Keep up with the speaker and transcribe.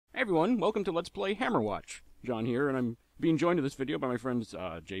everyone, welcome to Let's Play Hammerwatch. John here, and I'm being joined in this video by my friends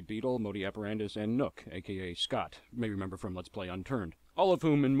JBeetle, Operandus, and Nook, aka Scott, you may remember from Let's Play Unturned. All of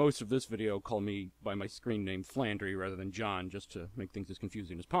whom, in most of this video, call me by my screen name Flandry rather than John, just to make things as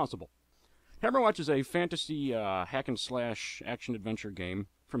confusing as possible. Hammerwatch is a fantasy hack-and-slash action-adventure game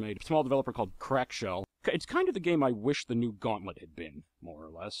from a small developer called Crackshell. It's kind of the game I wish the new Gauntlet had been, more or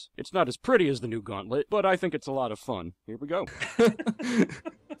less. It's not as pretty as the new Gauntlet, but I think it's a lot of fun. Here we go.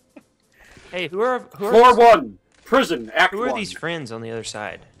 Hey, who are Floor 1, Prison, Act 1. Who are these friends on the other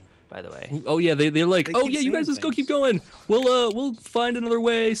side, by the way? Oh yeah, they're like, oh yeah, you guys just go keep going. We'll find another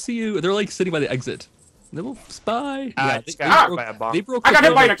way. See you. They're like sitting by the exit. They will spy. I got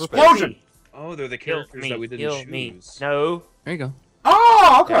hit by an explosion. Oh, they're the characters that we didn't choose. No. There you go.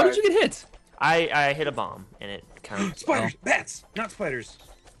 Oh, okay. How did you get hit? I hit a bomb and it kind of Spiders, bats, not spiders.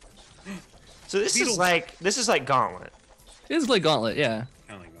 So this is like Gauntlet. It is like Gauntlet, yeah.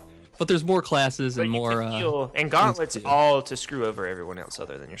 Kind of like Gauntlet. But there's more classes and But you more. can heal, and Gauntlet's all to screw over everyone else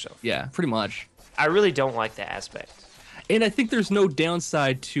other than yourself. Yeah, pretty much. I really don't like that aspect. And I think there's no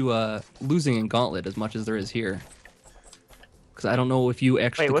downside to losing in Gauntlet as much as there is here. Because I don't know if you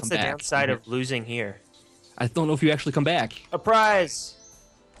actually. Wait, what's the come back downside of losing here? I don't know if you actually come back. A prize.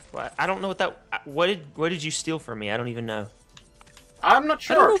 What? I don't know what that. What did you steal from me? I don't even know. I'm not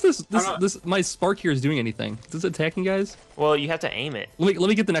sure. I don't know if this my spark here is doing anything. Is it attacking guys? Well, you have to aim it. Let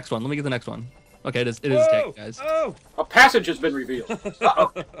me get the next one. Let me get the next one. Okay, it is attacking guys. Oh! A passage has been revealed.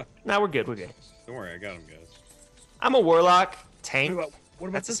 Uh-oh. No, we're good. We're good. Don't worry, I got him, guys. I'm a warlock tank. What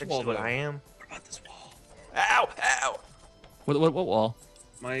about That's this essentially wall? what I am. What about this wall? Ow! Ow! What wall?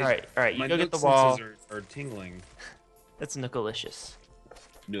 All right. You my go get Nook the wall. senses are tingling. That's Nookalicious.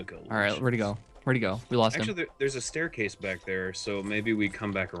 Nook. All right, where'd he go? Where'd he go? We lost him. Actually, there's a staircase back there, so maybe we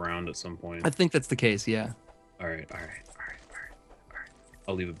come back around at some point. I think that's the case. Yeah. All right.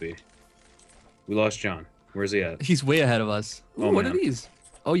 I'll leave it be. We lost John. Where's he at? He's way ahead of us. Ooh, Oh, what are man. these?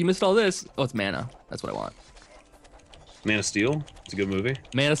 Oh, you missed all this. Oh, it's mana. That's what I want. Man of Steel? It's a good movie.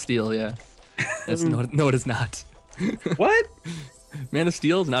 Man of Steel, yeah. That's, no, it is not. What? Man of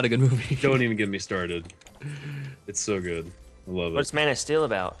Steel is not a good movie. Don't even get me started. It's so good. I love it. What's Man of Steel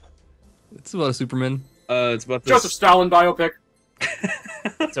about? It's about a Superman. It's about this. Joseph Stalin biopic.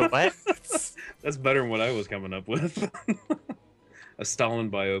 So what? That's better than what I was coming up with. A Stalin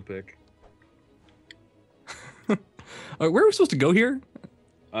biopic. Where are we supposed to go here?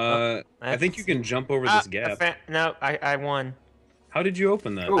 I think you can jump over this gap. No, I won. How did you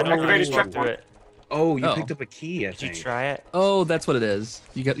open that? Ooh, I don't know how activated to walk checkpoint. through it. Oh, you Oh. picked up a key, I Did you think. try it? Oh, that's what it is.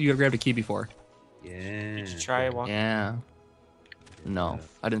 You got grabbed a key before. Yeah. Did you try it? Yeah. No,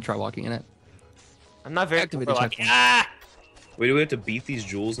 I didn't try walking in it. I'm not very Activated like checkpoint. Wait, do we have to beat these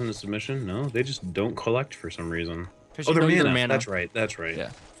jewels into submission? No, they just don't collect for some reason. There's, Oh, they're No, they're mana. mana. That's right. That's right. Yeah.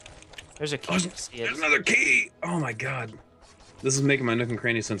 there's a key. There's another key! Oh my god. This is making my Nook and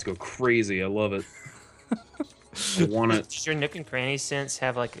Cranny sense go crazy. I love it. I want it. Does your Nook and Cranny sense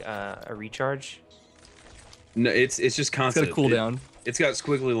have like a recharge? No, it's just It's constant. got a cooldown. It's got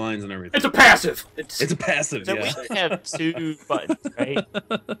squiggly lines and everything. It's a passive. It's a passive, So yeah. we have two buttons, right?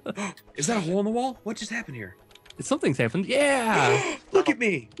 Is that a hole in the wall? What just happened here? Something's happened. Yeah. Look at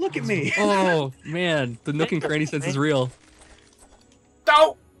me! Look at me! Oh man, the Nook and Cranny sense is real.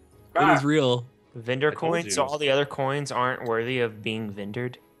 No! It is real. Vendor I told coins, so you. all the other coins aren't worthy of being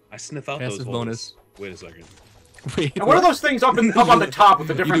vendored. I sniff out Passive those bonus. holes. Wait a second. Wait. And what are those things up on the top with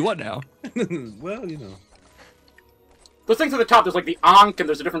the You do different... what now? Well, you know. Those things at the top, there's like the Ankh, and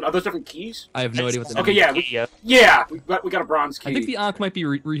there's are those different keys? I have no idea what the Okay, name is. yeah. Yeah, we got a bronze key. I think the Ankh might be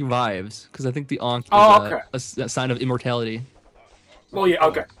revives because I think the Ankh is Oh, okay. a sign of immortality. Well, yeah,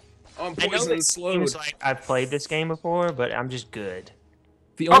 okay. Oh, I'm I know poisoned it and seems slowed. like I've played this game before, but I'm just good.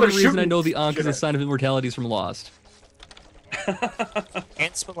 The Oh, only they're reason I shooting know the Ankh is a shit. sign of immortality is from Lost.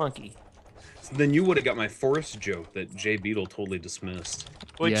 And Spelunky. Then you would have got my forest joke that JBeetle totally dismissed.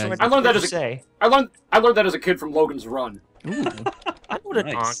 Which Yeah, one I learned did that you as a- say? I learned that as a kid from Logan's Run. Ooh. I know what an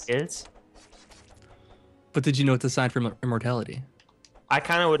Nice. Ankh is. But did you know it's a sign for immortality? I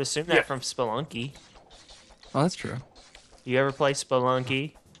kind of would assume that Yeah. from Spelunky. Oh, that's true. You ever play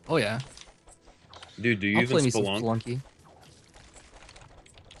Spelunky? Oh yeah. Dude, do you I'll even play me some spelunk? Spelunky.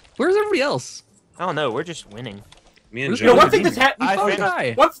 Where's everybody else? I don't know. We're just winning. Me and Where's John. You know, one the thing game? that's I Oh, think-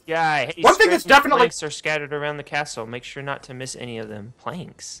 guy. Yeah, hey, One thing that's definitely- planks are scattered around the castle. Make sure not to miss any of them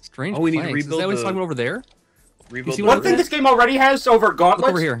planks. Strange. Oh, we need to planks. rebuild Is that what he's the- talking about over there? Rebuild see the- what One thing this game already has over Look Gauntlet,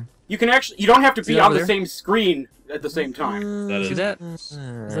 over here. you don't have to See be that on over the there? same screen at the same time. That See is- that?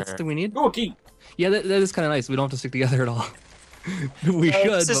 Is that something we need? Ooh, a key. Yeah, that is kind of nice. We don't have to stick together at all. We should,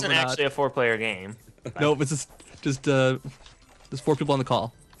 This but isn't we're not. actually a 4-player game. Nope, it's just there's 4 people on the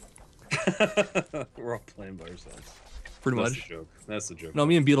call. We're all playing by ourselves. Pretty That's much. the joke. That's the joke. No,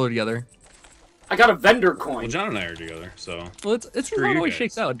 me and Beetle are together. I got a vendor Well, coin. John and I are together, so Well, it's Screw not you always guys.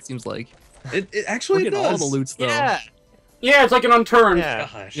 shakes out. It seems like it actually we're getting all does. the loots though. Yeah. Yeah, it's like an unturned. Yeah.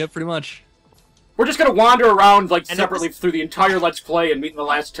 Gosh. Yeah, pretty much. We're just gonna wander around like And separately through the entire Let's Play and meet in the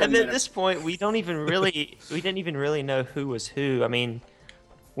last 10 And at minutes. this point, we didn't even really know who was who. I mean,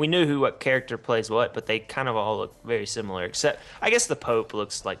 we knew what character plays what, but they kind of all look very similar. Except, I guess the Pope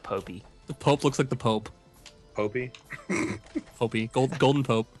looks like Popey. The Pope looks like the Pope. Popey. Popey, golden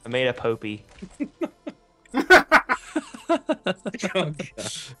Pope. I made a Popey. Oh, God.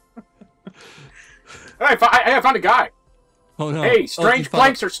 I found a guy. Oh no. Hey, Oh, strange you found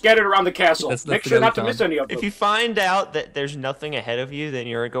planks are scattered around the castle. That's Make the sure guy we not to miss found. any of them. If you find out that there's nothing ahead of you, then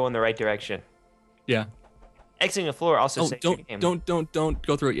you're going the right direction. Yeah. Exiting the floor also Oh, saves your game. don't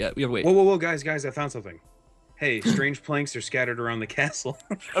go through it yet. We have to wait. Whoa, guys, I found something. Hey, strange planks are scattered around the castle.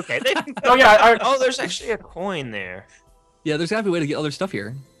 Okay. Oh yeah, Oh, there's actually a coin there. Yeah, there's gotta be a way to get other stuff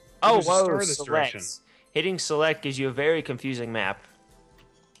here. Oh, There's a star whoa, this select. direction. Hitting select gives you a very confusing map.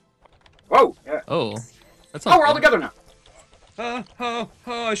 whoa. Yeah. Oh. That's Oh, not we're all good. together now.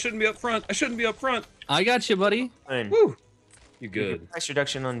 I shouldn't be up front. I shouldn't be up front. I got you, buddy. And Woo. You good. price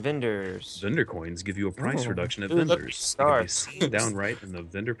reduction on vendors. Vendor coins give you a price Oh. reduction at Ooh, look, vendors. stars. You can be seen down right in the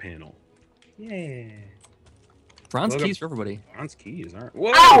vendor panel. Yeah. Bronze Look keys up- for everybody. Bronze keys aren't.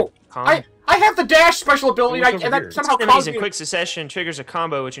 Whoa! Ow! Com- I have the dash special ability, What's and over that here? somehow enemies caused in me. quick succession triggers a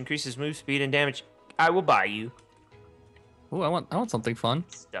combo which increases move speed and damage. I will buy you Oh, I want something fun.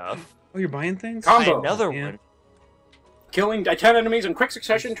 stuff. Oh, you're buying things? Com- Buy Combo. another Yeah. one. Killing 10 enemies in quick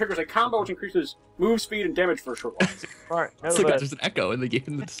succession triggers a combo which increases move speed and damage for a short while. Smart. It's like Nova. there's an echo in the game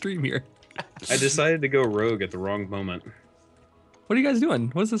in the stream here. I decided to go rogue at the wrong moment. What are you guys doing?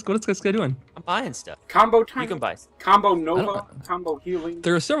 What is this guy doing? I'm buying stuff. Combo time. You can buy. Combo I Nova. don't- Combo healing.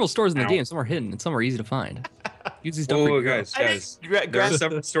 There are several stores in the Ow. game. Some are hidden and some are easy to find. Use these stuff for Whoa, your guys, I guys. didn't gra- There are grab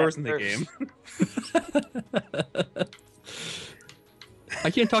several stores in the that game. I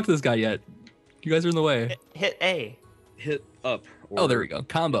can't talk to this guy yet. You guys are in the way. Hit A. Hit up. Oh, there we go.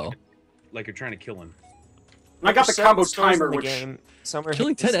 Combo. Like you're trying to kill him. And I got the There's several combo stores in timer, the which game. Some are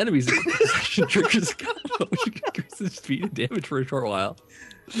Killing hit 10 enemies in quick succession triggers a combo, which increases speed and damage for a short while.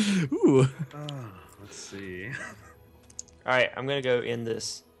 Ooh. Let's see. All right, I'm gonna go in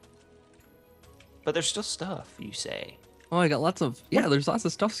this. But there's still stuff. You say? Oh, I got lots of... Yeah, there's lots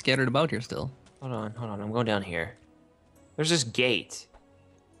of stuff scattered about here still. Hold on. I'm going down here. There's this gate.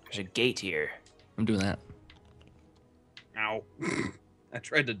 There's a gate here. I'm doing that. Ow. I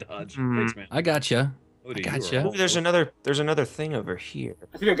tried to dodge. Hmm. Thanks, man. I gotcha. Odie, I you gotcha. are Ooh, there's another thing over here.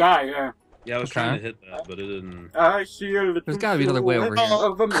 I see a guy. Yeah. Yeah, I was Okay. trying to hit that, but it didn't. I see a little There's gotta be another way over here.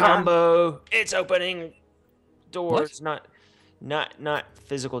 silhouette of a man. Combo. It's opening doors, not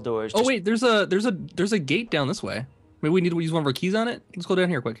physical doors. Oh just- wait, there's a gate down this way. Maybe we need to use one of our keys on it. Let's go down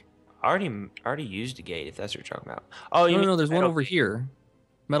here quick. I already used a gate. If that's what you're talking about. Oh, you No, mean no, there's one metal over gate. here.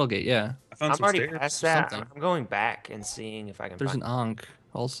 Metal gate, yeah. I found I'm some already stairs. past that. something. I'm going back and seeing if I can. There's find... an Ankh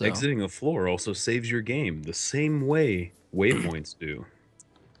also. Exiting a floor also saves your game the same way waypoints do.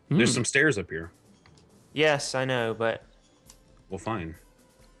 There's Hmm. some stairs up here. Yes, I know, but Well, fine.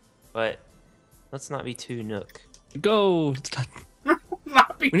 let's not be too Nook. Go.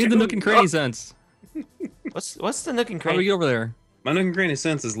 Not be We need the too- Nook and Cranny sense. What's the Nook and How do we Cranny? get over there? My Nook and Cranny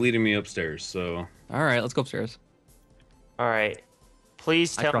sense is leading me upstairs, so All right, let's go upstairs. All right,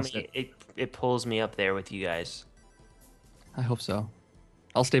 please I tell trust me it pulls me up there with you guys. I hope so.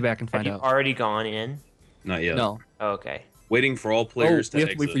 I'll stay back and Have find you out. already gone in? not yet. No. Oh, okay. Waiting for all Oh, players to we have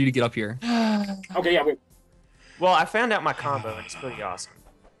to exit. wait for you to get up here. Okay, yeah. Wait. Well, I found out my combo and it's pretty awesome.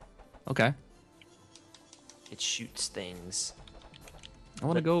 Okay. It shoots things. I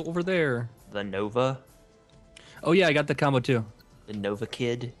want to go over there. The Nova, Oh yeah, I got the combo too. the Nova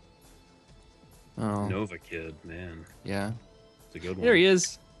Kid. Oh, Nova Kid, man. yeah. It's a good one. There he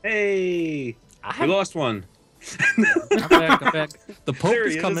is. Hey! I We have lost one. I'm back. I'm back. The Pope There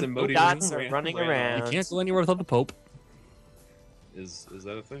is he is, coming. and Modi dots ran- are running ran around. You can't go anywhere without the Pope. Is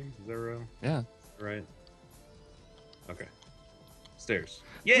that a thing? Is that real? Yeah. Right. Okay. Stairs.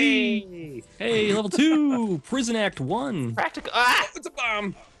 Yay! Hey, level 2! Prison Act 1! practical. Ah! It's a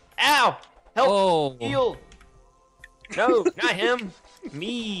bomb. Ow! Help! Oh! Heal! No, not him.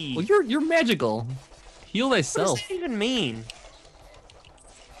 Me. Well, you're magical. Heal What thyself. does that even mean?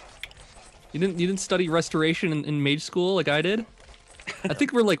 You didn't study restoration in mage school like I did? I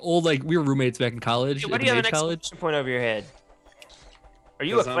think we're like old, like we were roommates back in college, Hey, why in do you have an mage college. exclamation point over your head? Are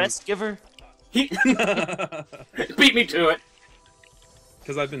you a 'Cause I'm- quest giver? He beat me to it.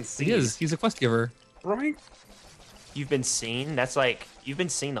 Because I've been He seeing. is. He's a quest giver. Right? You've been seen? That's like, you've been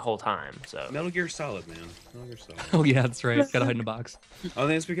seen the whole time, so. Metal Gear Solid, man. Metal Gear Solid. Oh yeah, that's right. Gotta hide in a box. I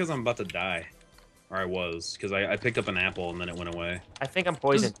think it's because I'm about to die. Or I was, because I picked up an apple and then it went away. I think I'm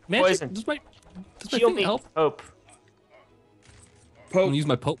poisoned. Does magic, Poisoned. does my Shield thing me. help? Hope. I'm gonna use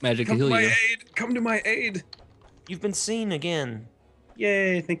my Pope magic to Come to heal my you. aid! Come to my aid! You've been seen again.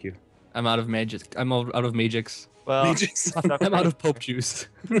 Yay, thank you. I'm out of magic. I'm out of magics. Well, Mages. I'm out of Pope juice.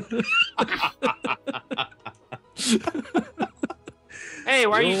 hey,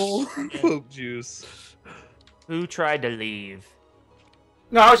 why are Roll you? Pope juice. Who tried to leave?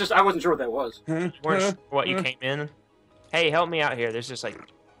 No, I wasn't sure what that was. You weren't sure what you came in? Hey, help me out here. There's just like,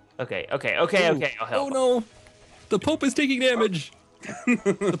 okay, I'll help. Oh no, the Pope is taking damage.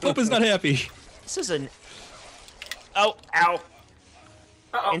 The Pope is not happy. This is an ow.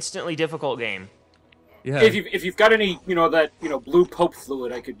 Uh-oh. Instantly difficult game. Yeah. If you've got any, that blue Pope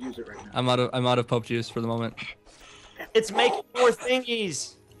fluid, I could use it right now. I'm out of Pope juice for the moment. It's making more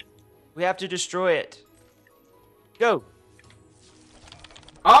thingies. We have to destroy it. Go.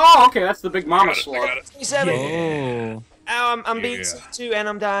 Oh, okay, that's the big mama slug. 27. Oh. Ow, I'm being Yeah. sick too, and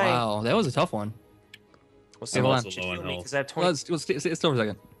I'm dying. Wow, that was a tough one. Well, Hey, hold someone on. should Also low heal in me health. because I have 20. Let's stay still for a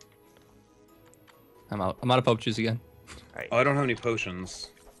second. I'm out. I'm out of Pope juice again. Alright. Oh, I don't have any potions.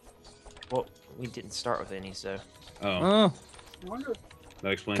 Well, we didn't start with any, so. Oh, Oh, I wonder-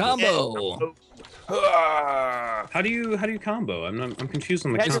 that explains it. combo. How do you combo? I'm confused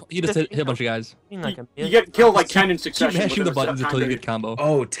on the Guys, combo. You just hit a bunch of guys. Like a You million. get killed like 10 in Keep succession. mashing the within a set buttons time until you period. get combo.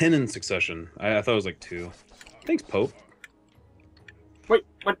 Oh, 10 in succession. I thought it was like 2. Thanks, Pope. Wait,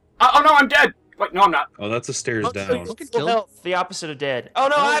 what? Oh no, I'm dead! Wait, no, I'm not. Oh, that's a stairs Look, down. full killed. health, the opposite of dead. Oh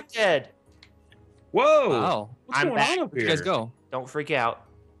no, I'm dead. Whoa! Wow. What's I'm going back. on up Where'd here? you guys go? Don't freak out.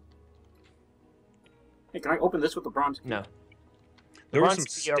 Hey, can I open this with the bronze key? No. There were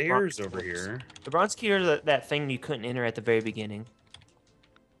Bronze some key are bronze stairs over tools. here. The bronze key are that thing you couldn't enter at the very beginning.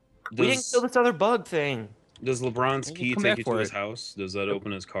 We didn't Does, kill this other bug thing. does LeBron's We'll key come take back you to for his it. house? Does that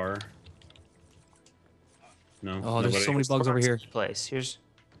open his car? No. Oh, there's Nobody? so many bugs over here. Place. Here's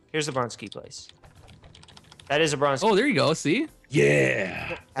the bronze key place. That is a bronze Oh, there you go. See?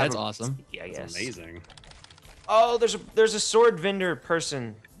 Yeah! That's awesome. key, I That's guess. amazing. Oh, there's a sword vendor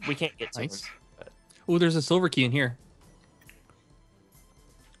person. We can't get to Nice. him. Oh, there's a silver key in here.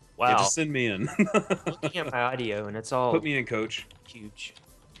 Yeah, Wow. just send me in. Looking at my audio and it's all Put me in, coach. huge.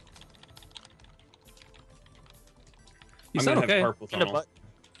 You I'm sound gonna okay. have carpal And a tunnel. bu-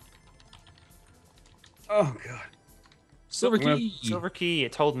 Oh, God. Silver I'm gonna- key. Silver key.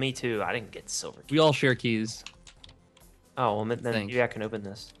 It told me to. I didn't get the silver key. We all share keys. Oh, well, then Thanks. maybe I can open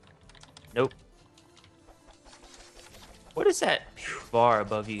this. Nope. What is that bar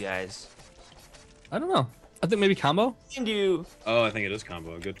above you guys? I don't know. I think maybe combo. And you. Oh, I think it is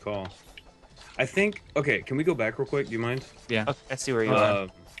combo. Good call. I think... Okay, can we go back real quick? Do you mind? Yeah. Okay, I see where you are.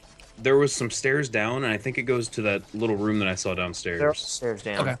 There was some stairs down, and I think it goes to that little room that I saw downstairs. They're upstairs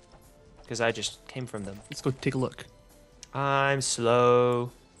down. Okay. Because I just came from them. Let's go take a look. I'm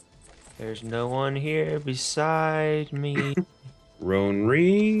slow. There's no one here beside me.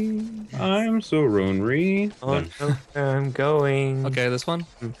 Ronry, I'm so Ronry. Oh, no, I'm going. Okay, this one.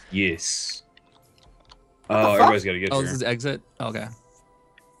 Yes. the Oh, fuck? everybody's got to get Oh, here. this is exit. Okay.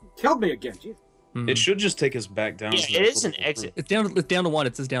 Killed me again. Jeez. Mhm. It should just take us back down. Yeah, to it that is an little exit. It's down to one.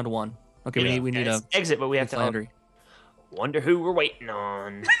 It says down to one. Okay, Yeah. we need Yeah, a it's exit, but we have to Landry. wonder who we're waiting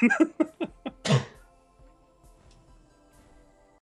on.